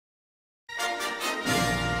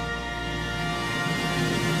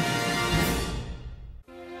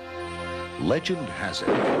Legend has it,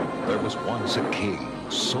 there was once a king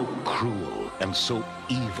so cruel and so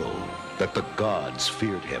evil that the gods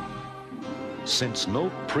feared him. Since no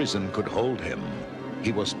prison could hold him,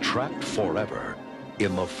 he was trapped forever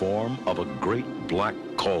in the form of a great black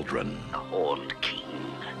cauldron. The Horned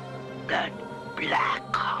King, that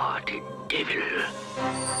black-hearted devil.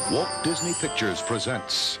 Walt Disney Pictures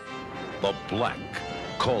presents The Black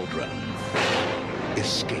Cauldron.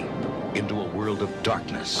 Escape into a world of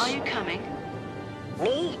darkness. Are you coming?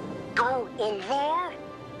 Me? Go in there?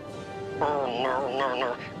 Oh,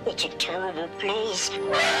 no. It's a terrible place.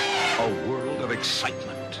 A world of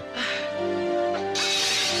excitement.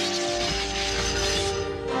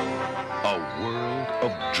 A world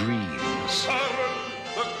of dreams. Taran,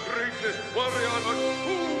 the greatest warrior, a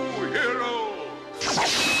true hero!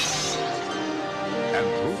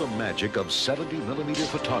 And through the magic of 70mm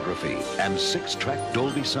photography and 6-track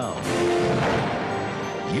Dolby sound,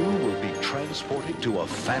 you will be transported to a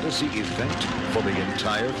fantasy event for the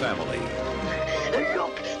entire family.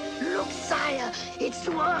 Look, sire, it's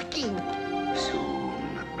working.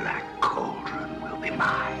 Soon the Black Cauldron will be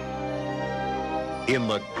mine. In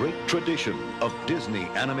the great tradition of Disney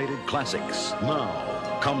animated classics,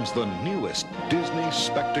 now comes the newest Disney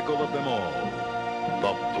spectacle of them all,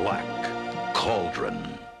 The Black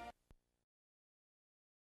Cauldron.